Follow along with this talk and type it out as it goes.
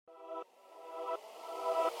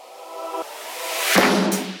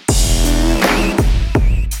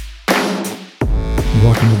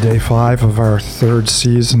Welcome to day 5 of our third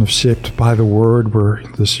season of Shaped by the Word. We're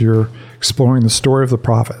this year exploring the story of the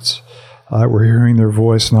prophets. We're hearing their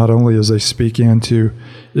voice not only as they speak into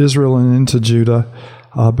Israel and into Judah,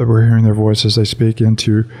 but we're hearing their voice as they speak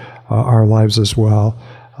into our lives as well.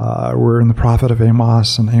 We're in the prophet of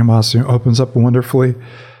Amos, and Amos opens up wonderfully,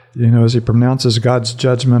 as he pronounces God's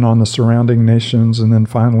judgment on the surrounding nations, and then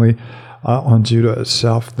finally on Judah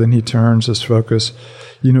itself. Then he turns his focus,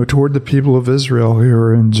 toward the people of Israel who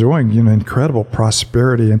are enjoying, incredible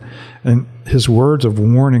prosperity. And his words of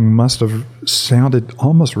warning must have sounded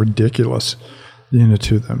almost ridiculous,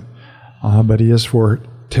 to them. But he is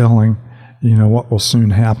foretelling, what will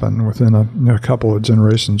soon happen within a couple of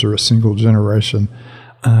generations or a single generation.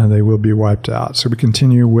 They will be wiped out. So we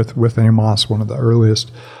continue with Amos, one of the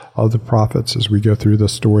earliest of the prophets, as we go through the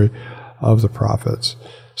story of the prophets.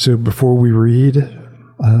 So before we read,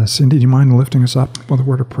 Cindy, do you mind lifting us up with a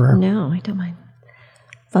word of prayer? No, I don't mind.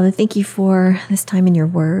 Father, thank you for this time in your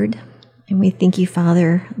word. And we thank you,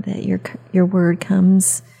 Father, that your word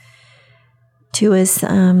comes to us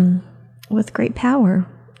with great power,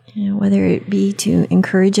 whether it be to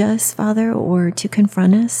encourage us, Father, or to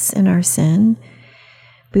confront us in our sin.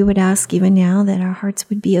 We would ask even now that our hearts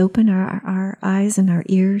would be open, our eyes and our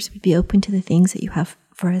ears would be open to the things that you have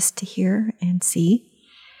for us to hear and see,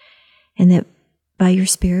 and that by your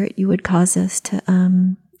Spirit you would cause us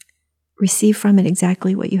to receive from it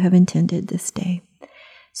exactly what you have intended this day.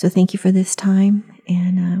 So thank you for this time,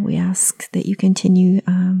 and we ask that you continue,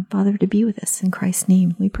 Father, to be with us. In Christ's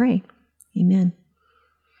name we pray. Amen.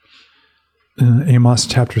 Amos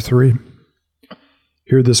chapter 3.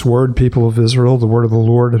 Hear this word, people of Israel, the word of the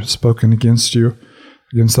Lord has spoken against you,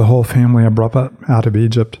 against the whole family I brought up out of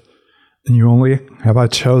Egypt. And you only have I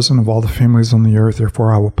chosen of all the families on the earth,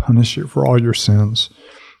 therefore I will punish you for all your sins.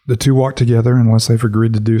 The two walk together unless they've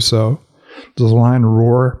agreed to do so. Does a lion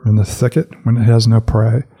roar in the thicket when it has no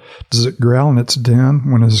prey? Does it growl in its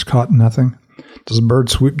den when it has caught nothing? Does a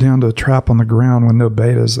bird swoop down to a trap on the ground when no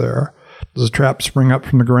bait is there? Does a trap spring up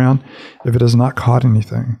from the ground if it has not caught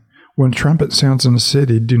anything? When a trumpet sounds in a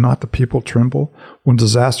city, do not the people tremble? When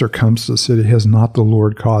disaster comes to the city, has not the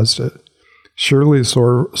Lord caused it? Surely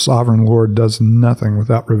the sovereign Lord does nothing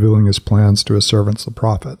without revealing his plans to his servants, the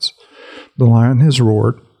prophets. The lion has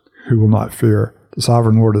roared, who will not fear? The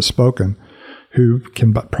sovereign Lord has spoken, who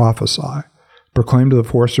can but prophesy? Proclaim to the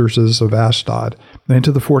fortresses of Ashdod, and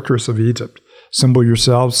to the fortress of Egypt, assemble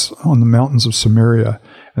yourselves on the mountains of Samaria,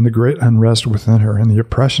 and the great unrest within her, and the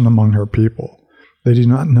oppression among her people. They do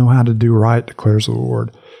not know how to do right, declares the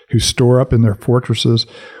Lord, who store up in their fortresses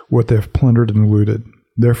what they have plundered and looted.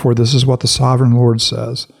 Therefore, this is what the sovereign Lord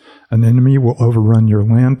says. An enemy will overrun your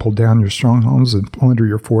land, pull down your strongholds, and plunder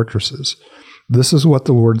your fortresses. This is what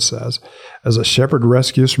the Lord says. As a shepherd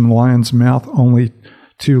rescues from the lion's mouth only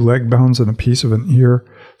 2 leg bones and a piece of an ear,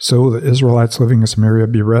 so will the Israelites living in Samaria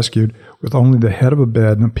be rescued with only the head of a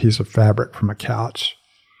bed and a piece of fabric from a couch.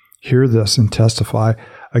 Hear this and testify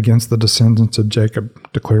against the descendants of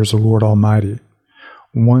Jacob, declares the Lord Almighty.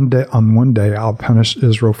 On one day I'll punish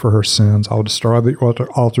Israel for her sins. I will destroy the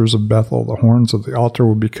altars of Bethel. The horns of the altar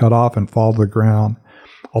will be cut off and fall to the ground.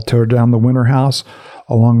 I'll tear down the winter house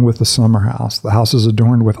along with the summer house. The houses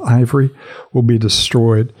adorned with ivory will be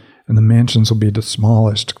destroyed, and the mansions will be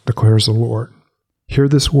demolished, declares the Lord. Hear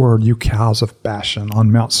this word, you cows of Bashan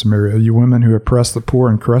on Mount Samaria, you women who oppress the poor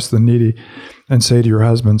and crush the needy, and say to your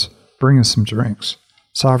husbands, bring us some drinks.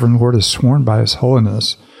 Sovereign Lord has sworn by his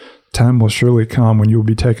holiness, time will surely come when you will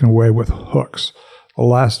be taken away with hooks, the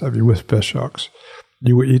last of you with fish hooks.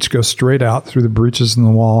 You will each go straight out through the breaches in the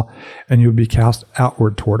wall, and you will be cast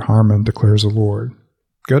outward toward Harmon, declares the Lord.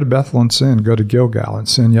 Go to Bethel and sin, go to Gilgal and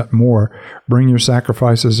sin yet more. Bring your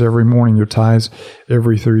sacrifices every morning, your tithes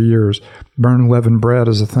every 3 years. Burn leavened bread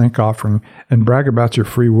as a thank offering, and brag about your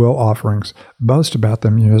free will offerings. Boast about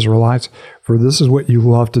them, you Israelites, for this is what you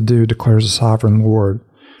love to do, declares the sovereign Lord.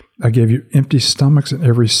 I gave you empty stomachs in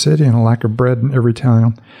every city and a lack of bread in every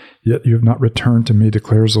town, yet you have not returned to me,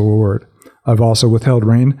 declares the Lord. I've also withheld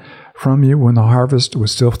rain from you when the harvest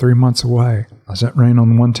was still 3 months away. I sent rain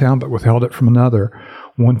on one town, but withheld it from another.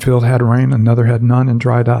 One field had rain, another had none and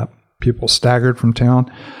dried up. People staggered from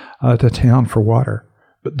town to town for water,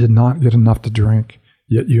 but did not get enough to drink.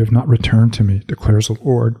 Yet you have not returned to me, declares the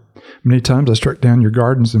Lord. Many times I struck down your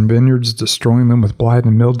gardens and vineyards, destroying them with blight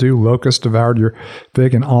and mildew. Locusts devoured your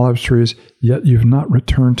fig and olive trees, yet you have not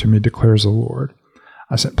returned to me, declares the Lord.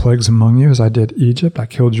 I sent plagues among you as I did Egypt. I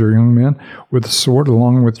killed your young men with the sword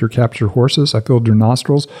along with your captured horses. I filled your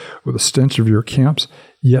nostrils with the stench of your camps,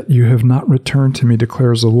 yet you have not returned to me,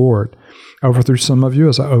 declares the Lord. I overthrew some of you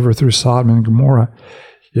as I overthrew Sodom and Gomorrah.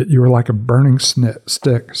 Yet you are like a burning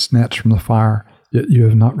stick snatched from the fire, yet you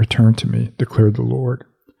have not returned to me, declared the Lord.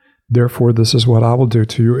 Therefore, this is what I will do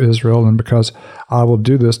to you, Israel, and because I will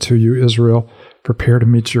do this to you, Israel, prepare to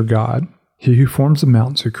meet your God. He who forms the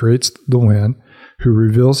mountains, who creates the wind, who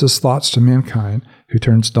reveals his thoughts to mankind, who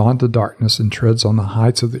turns dawn to darkness and treads on the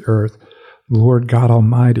heights of the earth, the Lord God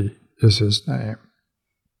Almighty is his name.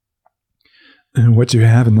 And what you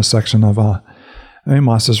have in the section of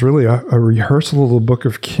Amos is really a rehearsal of the book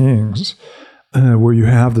of Kings, where you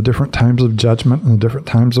have the different times of judgment and the different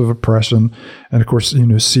times of oppression. And of course,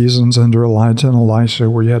 seasons under Elijah and Elisha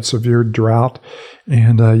where you had severe drought,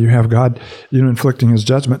 and you have God, inflicting his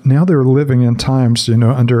judgment. Now they're living in times,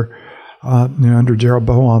 under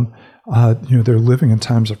Jeroboam, they're living in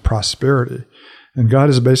times of prosperity. And God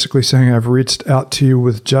is basically saying, I've reached out to you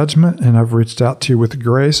with judgment and I've reached out to you with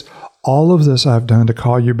grace. All of this I've done to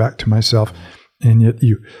call you back to myself, and yet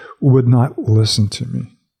you would not listen to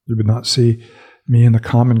me. You would not see me in the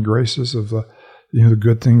common graces of the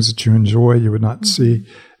good things that you enjoy. You would not see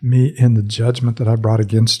me in the judgment that I brought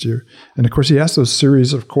against you. And of course, he asked those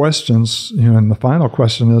series of questions, and the final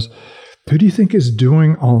question is, who do you think is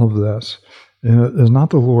doing all of this? Is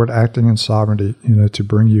not the Lord acting in sovereignty, to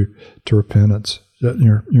bring you to repentance? Yet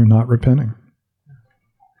you're not repenting.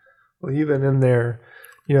 Well, even in there,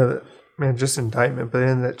 just indictment, but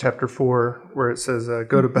in that chapter 4 where it says,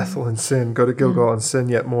 go to Bethel and sin, go to Gilgal and sin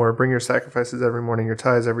yet more, bring your sacrifices every morning, your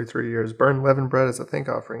tithes every 3 years, burn leavened bread as a thank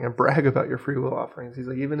offering, and brag about your free will offerings. He's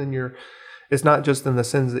like, even in it's not just in the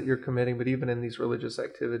sins that you're committing, but even in these religious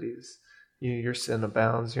activities, your sin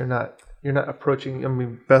abounds. You're not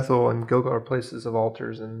approaching, Bethel and Gilgal are places of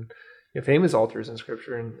altars and famous altars in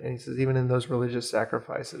Scripture, and he says, even in those religious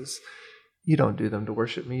sacrifices, you don't do them to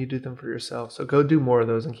worship me, you do them for yourself. So go do more of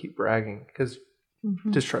those and keep bragging, because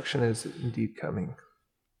destruction is indeed coming.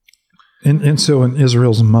 And so in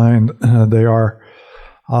Israel's mind, they are,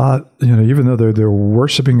 even though they're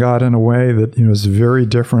worshiping God in a way that, is very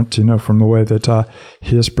different, from the way that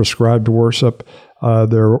he has prescribed worship.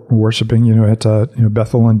 They're worshiping, at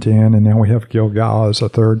Bethel and Dan, and now we have Gilgal as a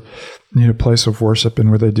third, place of worship, and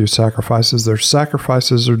where they do sacrifices. Their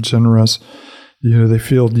sacrifices are generous. They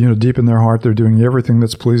feel, deep in their heart they're doing everything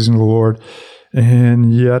that's pleasing to the Lord,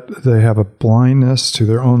 and yet they have a blindness to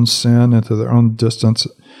their own sin and to their own distance.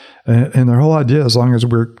 And their whole idea, as long as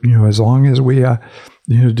we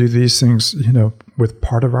do these things, with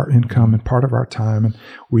part of our income and part of our time, and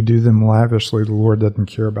we do them lavishly, the Lord doesn't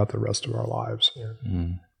care about the rest of our lives. Yeah.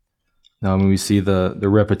 Now, when we see the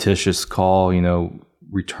repetitious call,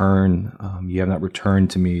 return, you have not returned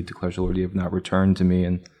to me, declares the Lord, you have not returned to me.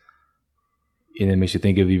 And it makes you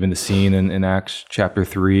think of even the scene in Acts chapter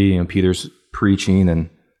 3, Peter's preaching, and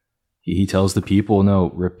he tells the people, no,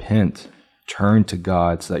 repent, turn to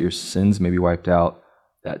God so that your sins may be wiped out,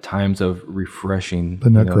 that times of refreshing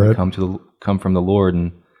come from the Lord.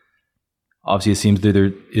 And obviously it seems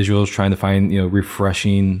that Israel's trying to find,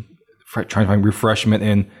 refreshment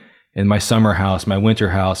in my summer house, my winter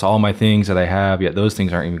house, all my things that I have, yet those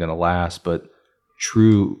things aren't even going to last. But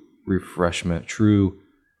true refreshment, true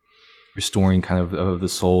restoring kind of the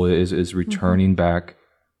soul is returning back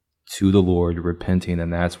to the Lord, repenting,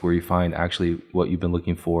 and that's where you find actually what you've been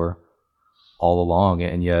looking for all along.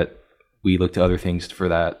 And yet we look to other things for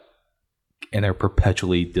that and are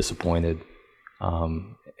perpetually disappointed.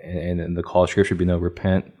 And the call of Scripture be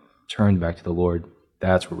repent, turn back to the Lord.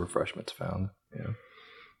 That's where refreshment's found.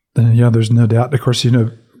 Yeah, there's no doubt. Of course,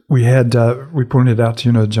 we pointed out,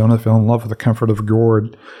 Jonah fell in love with the comfort of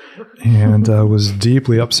gourd and was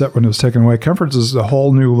deeply upset when it was taken away. Comfort is a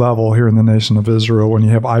whole new level here in the nation of Israel when you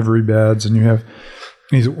have ivory beds and you have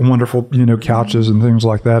these wonderful, couches and things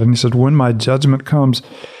like that. And he said, when my judgment comes,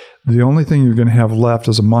 the only thing you're going to have left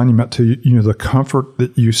is a monument to, the comfort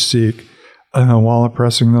that you seek while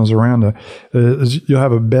oppressing those around you. You'll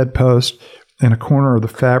have a bedpost and a corner of the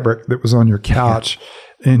fabric that was on your couch.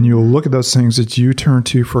 Yeah. And you'll look at those things that you turn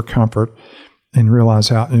to for comfort and realize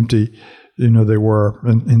how empty, they were.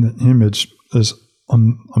 And the image is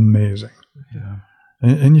amazing. Yeah.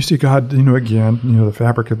 And you see God, again, the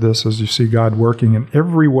fabric of this is you see God working in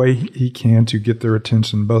every way he can to get their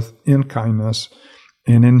attention, both in kindness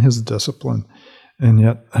and in his discipline. And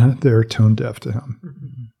yet they're tone deaf to him.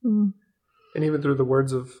 Mm-hmm. And even through the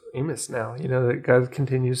words of Amos now, that God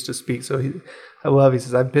continues to speak. So he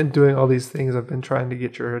says, I've been doing all these things. I've been trying to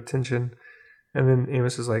get your attention. And then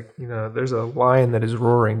Amos is like, there's a lion that is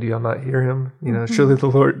roaring. Do y'all not hear him? Surely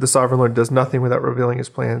the sovereign Lord does nothing without revealing his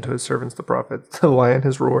plan to his servants, the prophets. The lion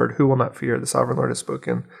has roared. Who will not fear? The sovereign Lord has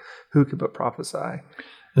spoken. Who could but prophesy?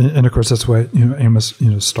 And of course, that's why, Amos,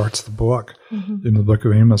 starts the book. Mm-hmm. In the book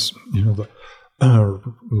of Amos, the the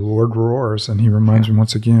Lord roars, and he reminds me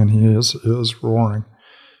once again, he is roaring.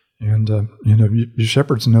 And, you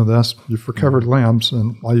shepherds know this. You've recovered lambs,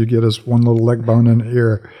 and all you get is one little leg bone in the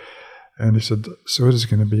ear. And he said, so it is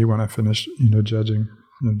going to be when I finish, judging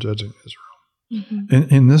Israel.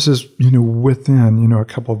 And this is, within, a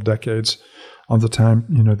couple of decades of the time,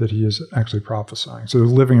 that he is actually prophesying. So they're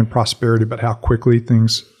living in prosperity, but how quickly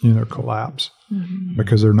things, collapse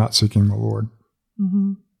because they're not seeking the Lord.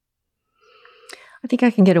 I think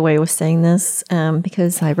I can get away with saying this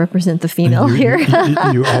because I represent the female here.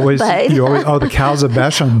 You always, the cows of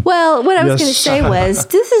Bashan. Well, what I was going to say was,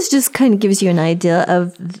 this is just kind of gives you an idea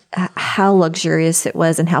of how luxurious it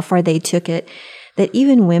was and how far they took it, that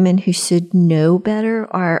even women who should know better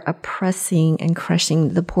are oppressing and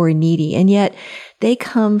crushing the poor and needy. And yet they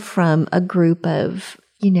come from a group of,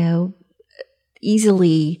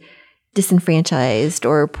 easily disenfranchised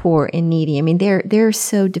or poor and needy. I mean, they're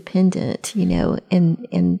so dependent,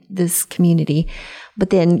 in this community, but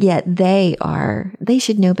then yet they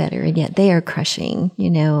should know better, and yet they are crushing,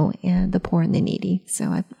 and the poor and the needy.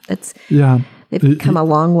 So they've come a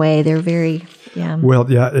long way. They're very, Well,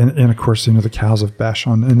 and of course, the cows of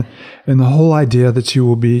Bashan, and the whole idea that you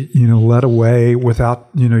will be, led away without,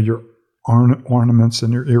 your ornaments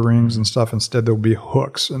and your earrings and stuff. Instead, there'll be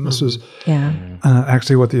hooks. And this is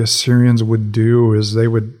actually what the Assyrians would do is they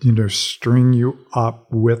would, string you up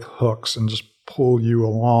with hooks and just pull you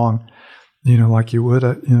along, like you would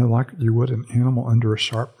an animal under a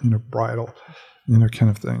sharp, bridle,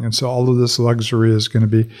 kind of thing. And so all of this luxury is going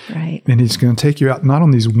to be, right. And he's going to take you out, not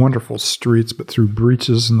on these wonderful streets, but through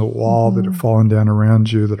breaches in the wall that have fallen down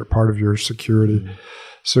around you that are part of your security.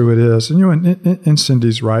 So it is. And, and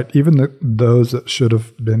Cindy's right. Even those that should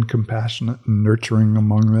have been compassionate and nurturing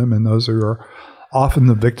among them, and those who are often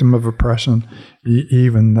the victim of oppression,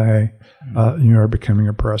 even they, are becoming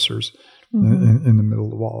oppressors in the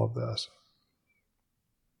middle of all of this.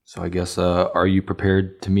 So I guess, are you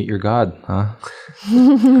prepared to meet your God? Huh?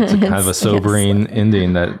 It's kind of a sobering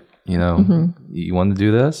ending that, you want to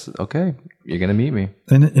do this? Okay, you're going to meet me.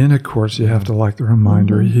 And of course, you have to like the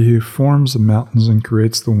reminder, he who forms the mountains and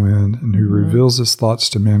creates the wind, and who reveals his thoughts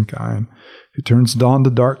to mankind, who turns dawn to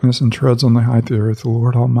darkness and treads on the height of the earth. The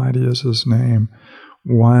Lord Almighty is his name.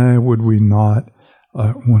 Why would we not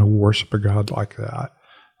want to worship a God like that,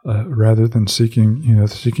 rather than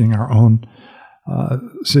seeking our own,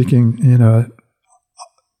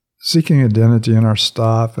 seeking identity in our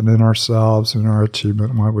stuff and in ourselves and in our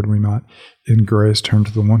achievement? Why would we not, in grace, turn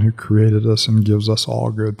to the one who created us and gives us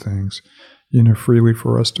all good things, freely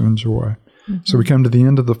for us to enjoy? So we come to the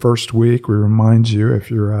end of the first week. We remind you, if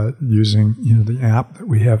you're using, the app, that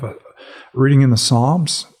we have a reading in the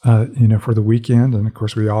Psalms, for the weekend. And of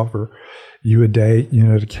course, we offer you a day,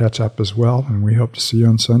 to catch up as well. And we hope to see you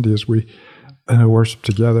on Sunday as we worship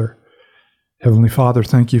together. Heavenly Father,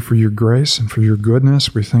 thank you for your grace and for your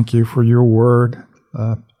goodness. We thank you for your word.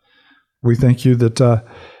 We thank you that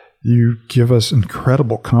you give us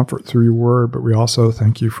incredible comfort through your word, but we also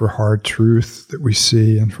thank you for hard truth that we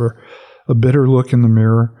see and for a bitter look in the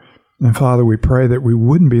mirror. And Father, we pray that we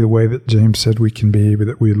wouldn't be the way that James said we can be, but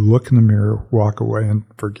that we look in the mirror, walk away, and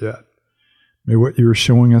forget. May what you are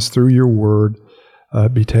showing us through your word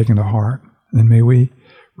be taken to heart, and may we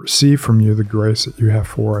receive from you the grace that you have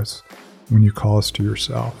for us when you call us to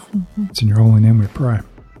yourself. It's in your holy name we pray.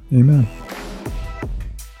 Amen.